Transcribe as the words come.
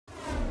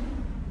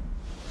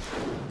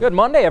Good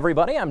Monday,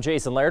 everybody. I'm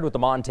Jason Laird with the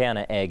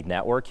Montana Ag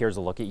Network. Here's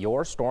a look at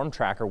your Storm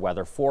Tracker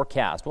weather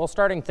forecast. Well,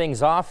 starting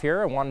things off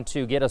here, I wanted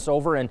to get us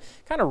over and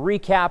kind of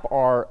recap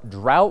our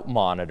drought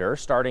monitor.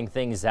 Starting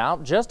things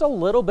out, just a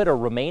little bit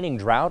of remaining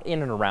drought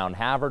in and around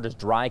Havre, just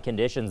dry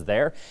conditions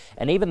there.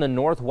 And even the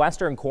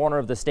northwestern corner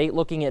of the state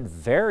looking at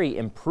very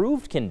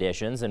improved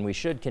conditions, and we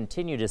should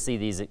continue to see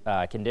these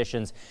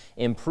conditions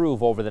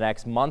improve over the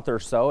next month or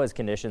so as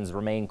conditions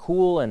remain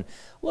cool and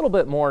a little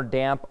bit more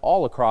damp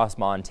all across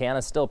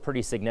Montana. Still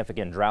pretty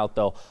significant drought,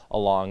 though,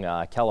 along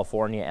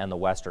California and the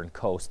western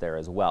coast there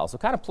as well. So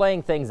kind of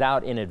playing things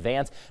out in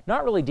advance,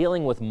 not really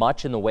dealing with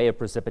much in the way of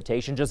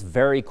precipitation, just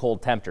very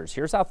cold temperatures.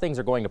 Here's how things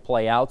are going to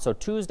play out. So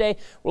Tuesday,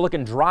 we're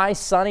looking dry,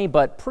 sunny,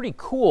 but pretty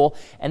cool.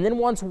 And then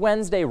once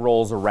Wednesday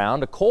rolls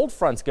around, a cold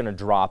front's going to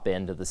drop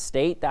into the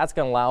state. That's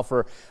going to allow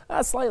for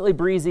slightly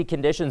breezy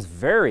conditions,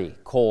 very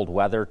cold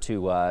weather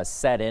to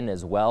set in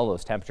as well.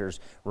 Those temperatures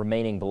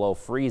remaining below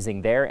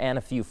freezing there, and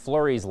a few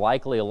flurries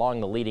likely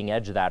along the leading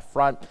edge of that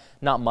front.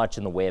 Not much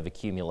in the way of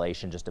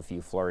accumulation, just a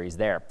few flurries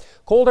there.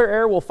 Colder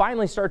air will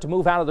finally start to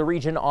move out of the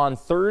region on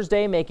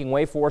Thursday, making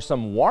way for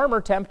some warmer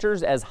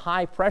temperatures as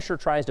high pressure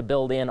tries to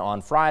build in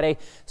on Friday.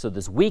 So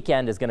this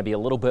weekend is going to be a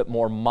little bit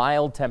more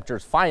mild.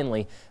 Temperatures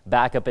finally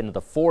back up into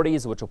the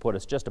 40s, which will put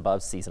us just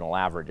above seasonal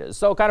averages.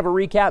 So kind of a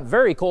recap,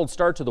 very cold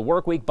start to the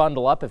work week.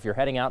 Bundle up if you're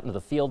heading out into the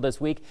field this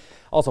week.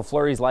 Also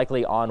flurries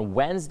likely on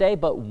Wednesday,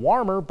 but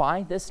warmer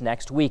by this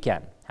next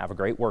weekend. Have a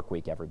great work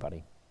week,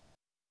 everybody.